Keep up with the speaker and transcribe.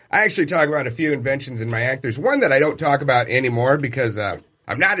I actually talk about a few inventions in my act. There's one that I don't talk about anymore because I'm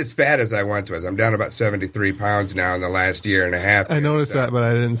not as fat as I once was. I'm down about 73 pounds now in the last year and a half. I noticed that, but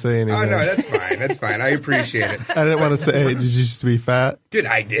I didn't say anything. Oh, no, that's fine. That's fine. I appreciate it. I didn't want to say, did you used to be fat? Dude,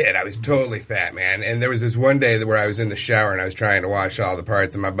 I did. I was totally fat, man. And there was this one day where I was in the shower and I was trying to wash all the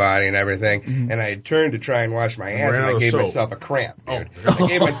parts of my body and everything. And I had turned to try and wash my ass and I gave myself a cramp, dude. I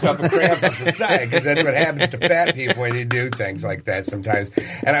gave myself a cramp up the side because that's what happens to fat people when you do things like that sometimes.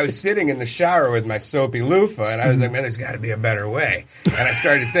 And I was sitting in the shower with my soapy loofah and I was like, man, there's got to be a better way. And I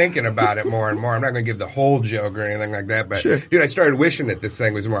started thinking about it more and more. I'm not going to give the whole joke or anything like that, but dude, I started wishing that this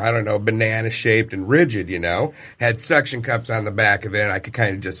thing was more, I don't know, banana shaped and rigid, you know, had suction cups on the back of it, and I could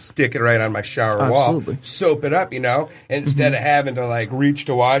kind of just stick it right on my shower wall, soap it up, you know, instead of having to like reach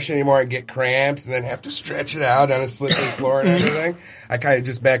to wash anymore and get cramps and then have to stretch it out on a slippery floor and everything. I kind of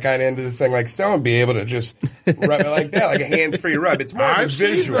just back on into this thing like so and be able to just rub it like that, like a hands-free rub. It's more of a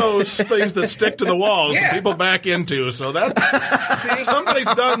visual. I've seen those things that stick to the walls that people back into, so that's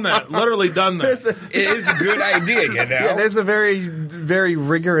somebody's done that, literally done that. It is a good idea, you know? Yeah, there's a very, very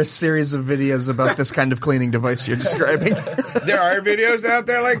rigorous series of videos about this kind of cleaning device you're describing. There are videos out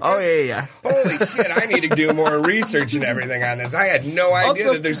there like this? Oh, yeah. Holy shit, I need to do more research and everything on this. I had no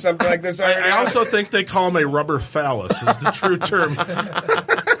idea that there's something like this already. I also think they call them a rubber phallus is the true term.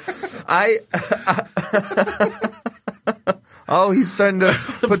 Oh, he's starting to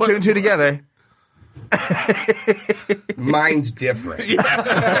put two and two together. Mine's different.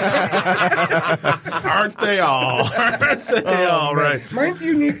 Aren't they all? Aren't they all right? Mine's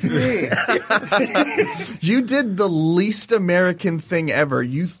unique to me. You did the least American thing ever.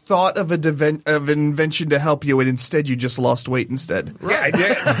 You thought of an invention to help you, and instead you just lost weight instead. Yeah, I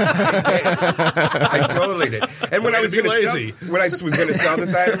did. I totally did. And when I was going to sell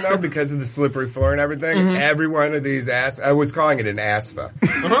this item, though, because of the slippery floor and everything, every one of these I was calling it an ASFA.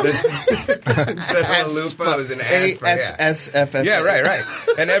 Instead of a loofah, it was an ASFA. ASFF. Yeah, right.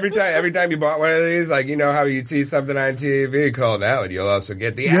 And every time you bought one of these, like, you know how you'd see something on TV called out, you'll also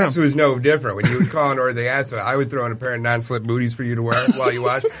get the ASFA was no different. When you would call and order the ASFA, I would throw in a pair of non-slip booties for you to wear while you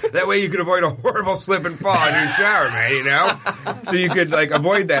wash. That way you could avoid a horrible slip and fall in your shower, man, you know? So you could, like,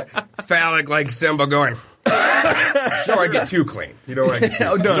 avoid that phallic-like symbol going... No, I get too clean. You don't want to get too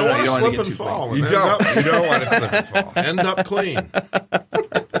clean. You don't want to slip and fall. You don't want to slip and fall. End up clean.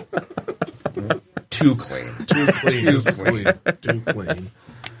 Too clean. Too clean.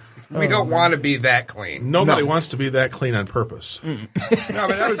 We don't want to be that clean. Nobody wants to be that clean on purpose. No,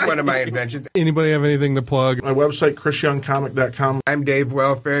 but that was one of my inventions. Anybody have anything to plug? My website, chrisyoungcomic.com. I'm Dave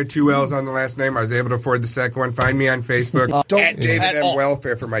Welfare, 2 L's on the last name. I was able to afford the second one. Find me on Facebook. At David M.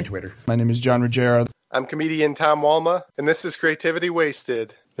 Welfare for my Twitter. My name is John Ruggiero. I'm comedian Tom Walma, and this is Creativity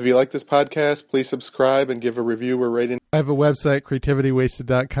Wasted. If you like this podcast, please subscribe and give a review or rating. I have a website,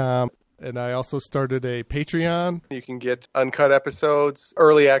 creativitywasted.com. And I also started a Patreon. You can get uncut episodes,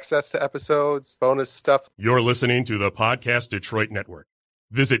 early access to episodes, bonus stuff. You're listening to the Podcast Detroit Network.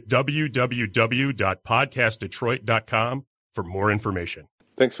 Visit www.podcastdetroit.com for more information.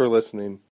 Thanks for listening.